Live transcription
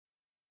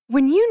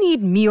When you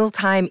need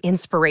mealtime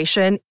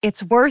inspiration,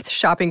 it's worth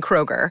shopping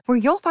Kroger, where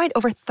you'll find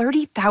over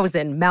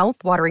 30,000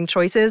 mouth-watering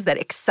choices that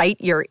excite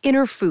your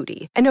inner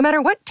foodie. And no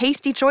matter what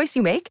tasty choice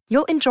you make,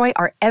 you'll enjoy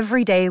our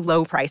everyday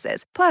low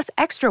prices, plus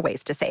extra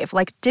ways to save,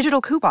 like digital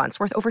coupons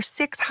worth over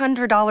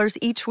 $600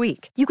 each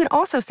week. You can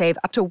also save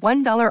up to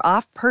 $1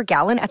 off per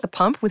gallon at the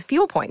pump with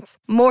fuel points.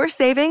 More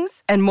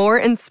savings and more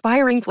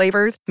inspiring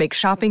flavors make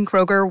shopping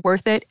Kroger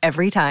worth it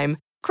every time.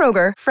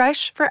 Kroger,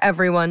 fresh for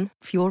everyone.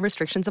 Fuel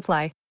restrictions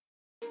apply.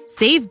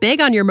 Save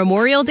big on your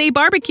Memorial Day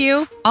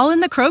barbecue, all in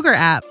the Kroger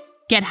app.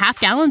 Get half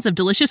gallons of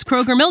delicious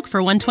Kroger milk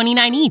for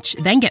 $1.29 each.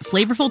 Then get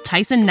flavorful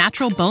Tyson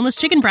natural boneless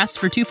chicken breasts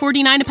for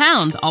 $2.49 a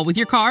pound, all with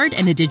your card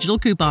and a digital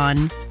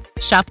coupon.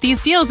 Shop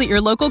these deals at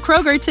your local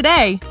Kroger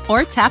today,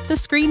 or tap the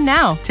screen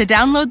now to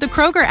download the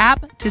Kroger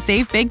app to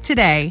save big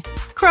today.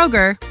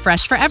 Kroger,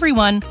 fresh for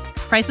everyone.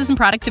 Prices and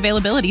product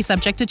availability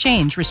subject to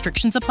change.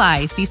 Restrictions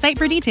apply. See site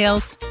for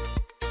details.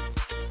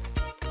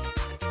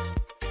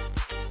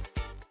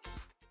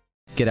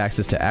 Get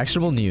access to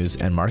actionable news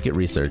and market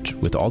research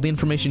with all the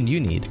information you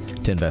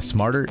need to invest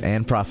smarter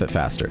and profit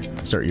faster.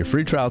 Start your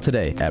free trial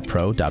today at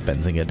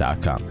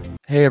pro.benzinga.com.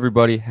 Hey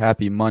everybody,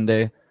 happy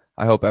Monday.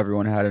 I hope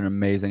everyone had an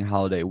amazing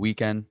holiday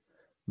weekend.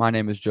 My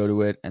name is Joe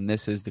DeWitt, and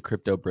this is the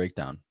Crypto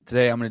Breakdown.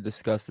 Today I'm going to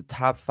discuss the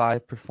top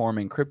 5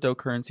 performing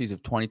cryptocurrencies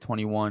of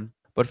 2021.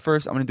 But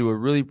first, I'm going to do a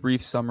really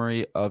brief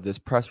summary of this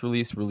press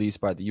release released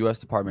by the U.S.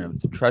 Department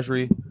of the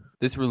Treasury.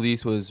 This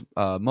release was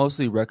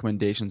mostly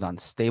recommendations on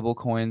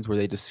stablecoins, where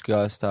they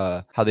discussed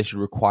how they should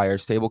require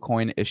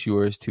stablecoin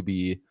issuers to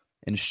be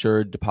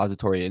insured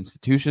depository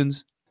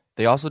institutions.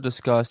 They also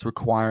discussed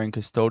requiring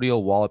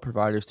custodial wallet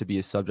providers to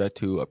be subject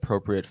to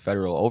appropriate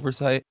federal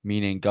oversight,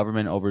 meaning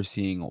government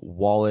overseeing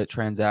wallet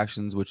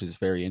transactions, which is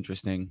very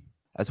interesting,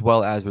 as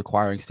well as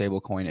requiring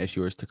stablecoin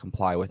issuers to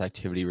comply with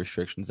activity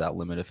restrictions that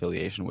limit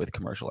affiliation with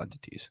commercial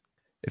entities.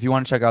 If you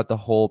want to check out the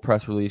whole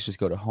press release, just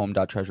go to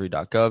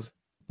home.treasury.gov.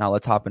 Now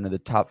let's hop into the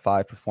top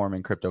 5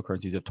 performing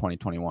cryptocurrencies of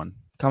 2021.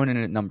 Coming in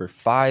at number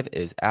 5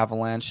 is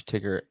Avalanche,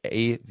 ticker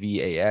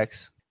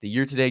AVAX. The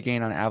year-to-date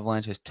gain on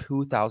Avalanche is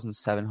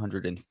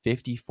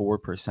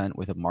 2,754%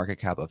 with a market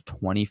cap of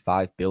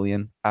 $25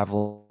 billion.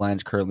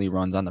 Avalanche currently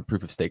runs on the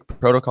proof-of-stake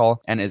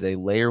protocol and is a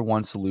layer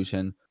 1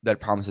 solution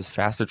that promises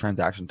faster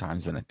transaction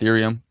times than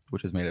Ethereum,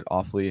 which has made it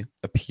awfully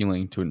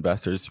appealing to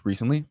investors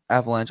recently.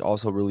 Avalanche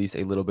also released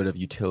a little bit of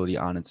utility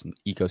on its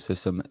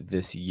ecosystem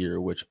this year,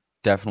 which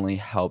definitely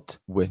helped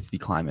with the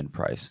climb in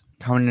price.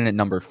 Coming in at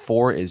number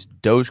 4 is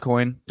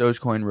Dogecoin.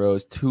 Dogecoin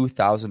rose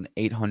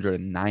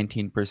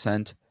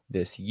 2,819%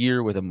 this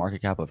year with a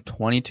market cap of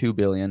 $22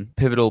 billion.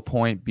 Pivotal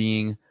point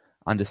being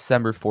on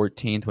December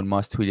 14th, when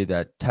Musk tweeted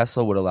that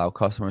Tesla would allow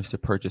customers to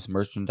purchase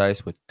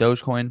merchandise with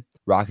Dogecoin,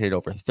 rocketed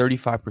over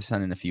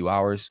 35% in a few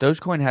hours.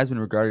 Dogecoin has been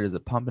regarded as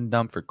a pump and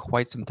dump for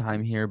quite some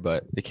time here,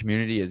 but the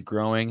community is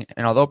growing.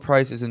 And although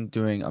price isn't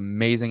doing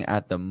amazing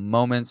at the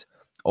moment,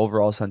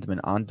 overall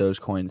sentiment on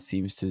Dogecoin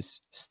seems to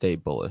stay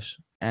bullish.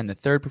 And the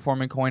third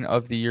performing coin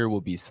of the year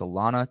will be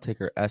Solana,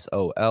 ticker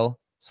SOL.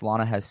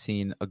 Solana has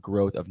seen a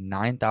growth of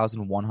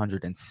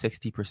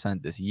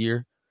 9,160% this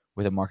year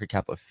with a market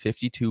cap of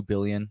 $52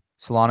 billion.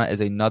 Solana is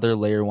another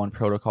layer 1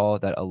 protocol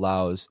that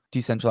allows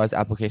decentralized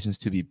applications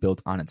to be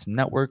built on its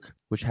network,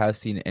 which has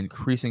seen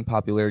increasing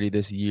popularity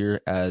this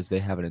year as they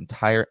have an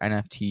entire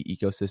NFT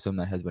ecosystem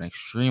that has been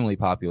extremely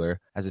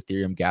popular as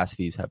Ethereum gas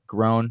fees have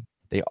grown.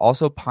 They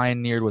also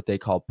pioneered what they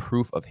call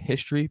proof of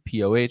history,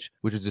 POH,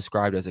 which is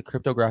described as a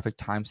cryptographic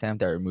timestamp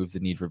that removes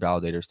the need for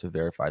validators to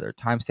verify their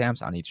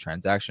timestamps on each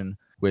transaction,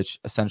 which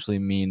essentially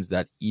means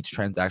that each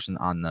transaction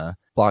on the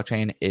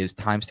blockchain is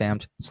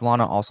timestamped.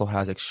 Solana also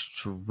has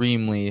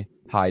extremely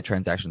high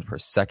transactions per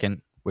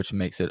second, which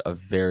makes it a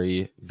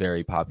very,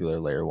 very popular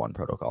layer 1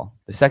 protocol.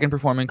 The second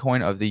performing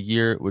coin of the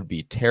year would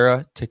be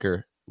Terra,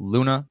 ticker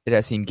Luna. It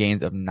has seen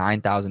gains of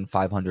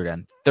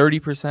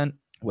 9,530%.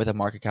 with a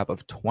market cap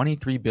of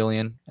 $23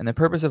 billion. And the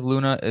purpose of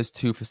Luna is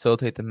to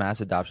facilitate the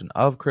mass adoption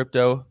of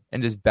crypto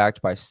and is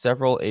backed by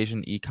several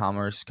Asian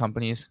e-commerce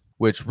companies,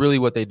 which really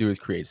what they do is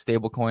create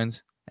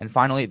stablecoins. And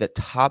finally, the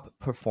top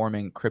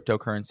performing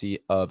cryptocurrency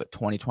of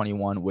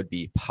 2021 would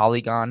be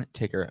Polygon,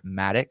 ticker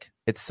Matic.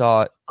 It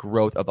saw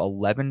growth of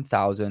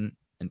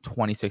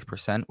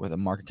 11,026% with a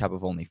market cap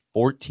of only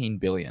 $14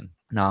 billion.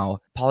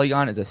 Now,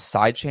 Polygon is a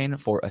sidechain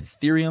for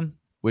Ethereum,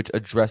 which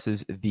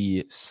addresses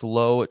the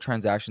slow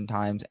transaction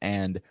times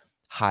and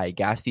high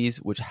gas fees,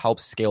 which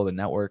helps scale the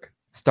network.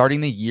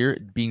 Starting the year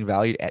being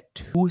valued at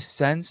 2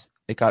 cents,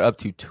 it got up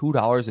to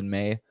 $2 in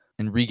May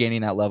and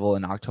regaining that level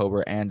in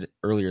October and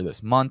earlier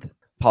this month.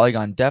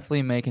 Polygon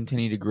definitely may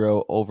continue to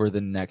grow over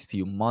the next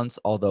few months,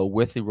 although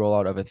with the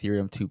rollout of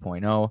Ethereum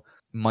 2.0,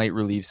 might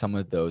relieve some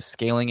of those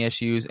scaling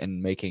issues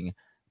and making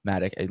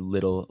Matic a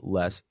little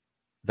less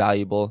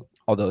valuable.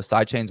 Although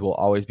sidechains will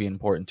always be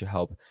important to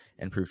help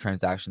improve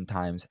transaction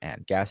times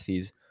and gas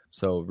fees.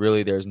 So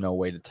really there's no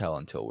way to tell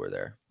until we're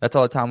there. That's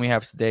all the time we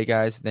have today,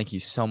 guys. Thank you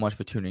so much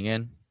for tuning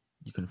in.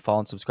 You can follow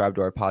and subscribe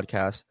to our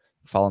podcast.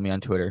 Follow me on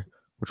Twitter,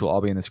 which will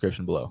all be in the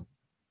description below.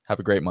 Have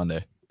a great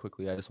Monday.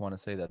 quickly, I just want to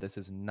say that this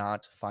is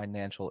not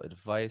financial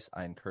advice.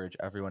 I encourage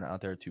everyone out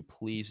there to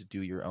please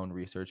do your own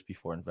research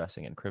before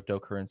investing in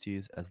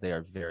cryptocurrencies, as they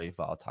are very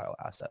volatile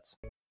assets.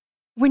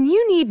 When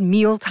you need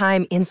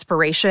mealtime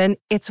inspiration,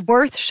 it's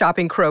worth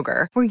shopping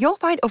Kroger, where you'll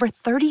find over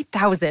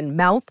 30,000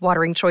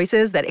 mouth-watering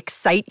choices that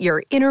excite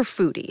your inner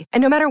foodie.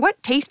 And no matter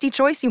what tasty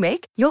choice you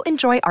make, you'll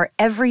enjoy our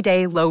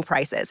everyday low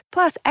prices,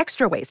 plus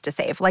extra ways to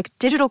save, like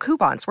digital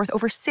coupons worth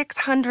over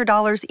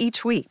 $600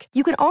 each week.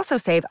 You can also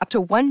save up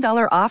to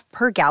 $1 off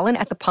per gallon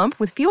at the pump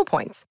with fuel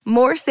points.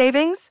 More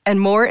savings and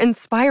more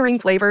inspiring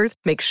flavors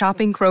make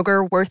shopping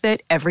Kroger worth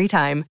it every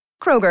time.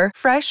 Kroger,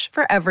 fresh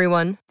for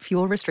everyone.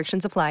 Fuel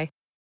restrictions apply.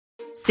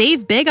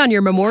 Save big on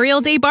your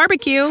Memorial Day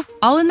barbecue,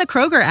 all in the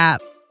Kroger app.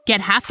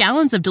 Get half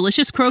gallons of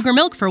delicious Kroger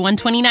milk for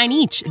 $1.29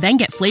 each. Then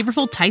get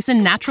flavorful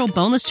Tyson natural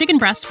boneless chicken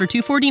breasts for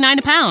 $2.49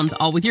 a pound,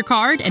 all with your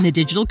card and a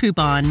digital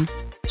coupon.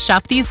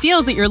 Shop these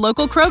deals at your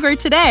local Kroger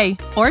today,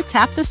 or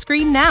tap the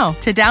screen now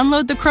to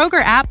download the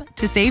Kroger app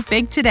to save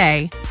big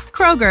today.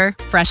 Kroger,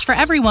 fresh for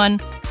everyone.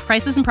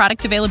 Prices and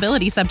product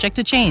availability subject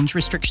to change.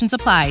 Restrictions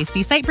apply.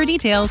 See site for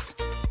details.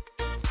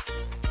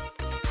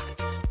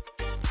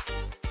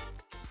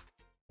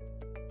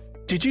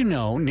 Did you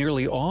know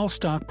nearly all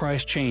stock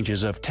price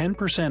changes of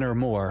 10% or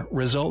more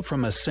result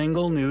from a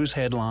single news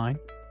headline?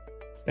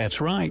 That's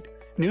right.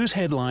 News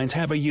headlines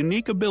have a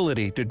unique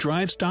ability to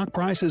drive stock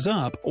prices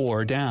up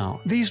or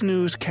down. These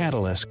news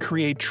catalysts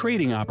create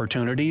trading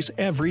opportunities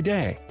every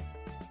day.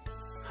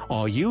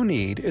 All you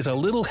need is a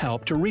little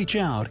help to reach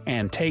out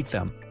and take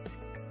them.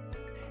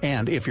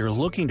 And if you're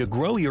looking to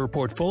grow your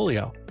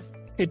portfolio,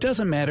 it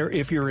doesn't matter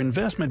if your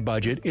investment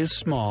budget is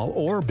small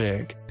or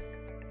big.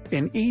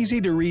 An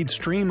easy-to-read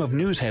stream of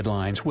news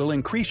headlines will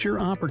increase your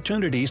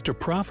opportunities to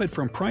profit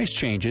from price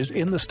changes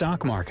in the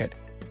stock market,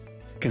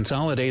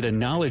 consolidate a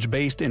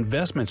knowledge-based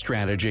investment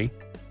strategy,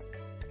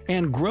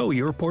 and grow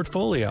your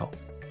portfolio.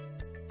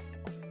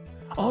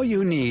 All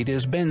you need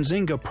is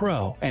Benzinga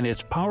Pro and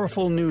its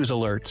powerful news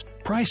alerts,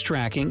 price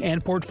tracking,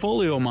 and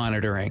portfolio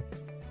monitoring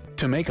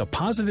to make a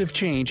positive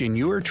change in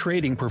your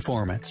trading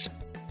performance.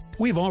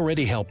 We've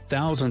already helped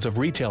thousands of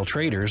retail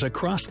traders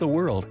across the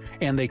world,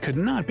 and they could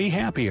not be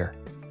happier.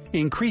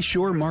 Increase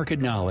your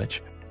market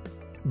knowledge,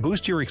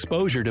 boost your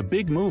exposure to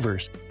big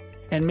movers,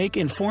 and make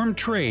informed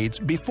trades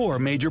before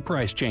major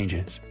price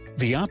changes.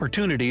 The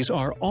opportunities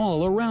are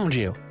all around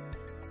you.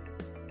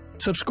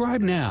 Subscribe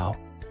now,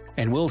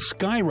 and we'll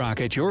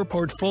skyrocket your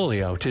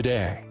portfolio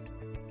today.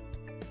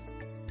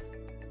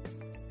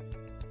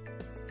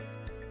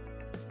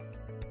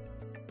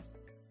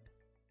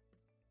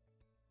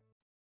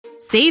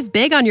 Save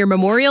big on your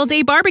Memorial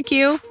Day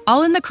barbecue,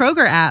 all in the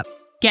Kroger app.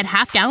 Get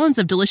half gallons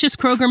of delicious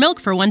Kroger milk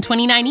for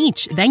 $1.29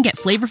 each. Then get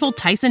flavorful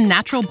Tyson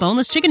natural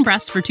boneless chicken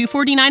breasts for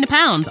 $2.49 a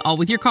pound, all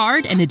with your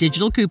card and a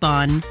digital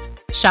coupon.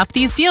 Shop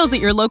these deals at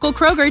your local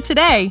Kroger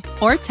today,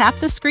 or tap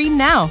the screen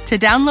now to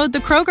download the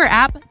Kroger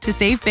app to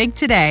save big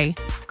today.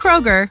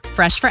 Kroger,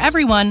 fresh for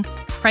everyone.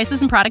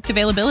 Prices and product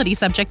availability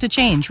subject to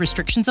change.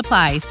 Restrictions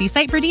apply. See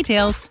site for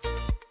details.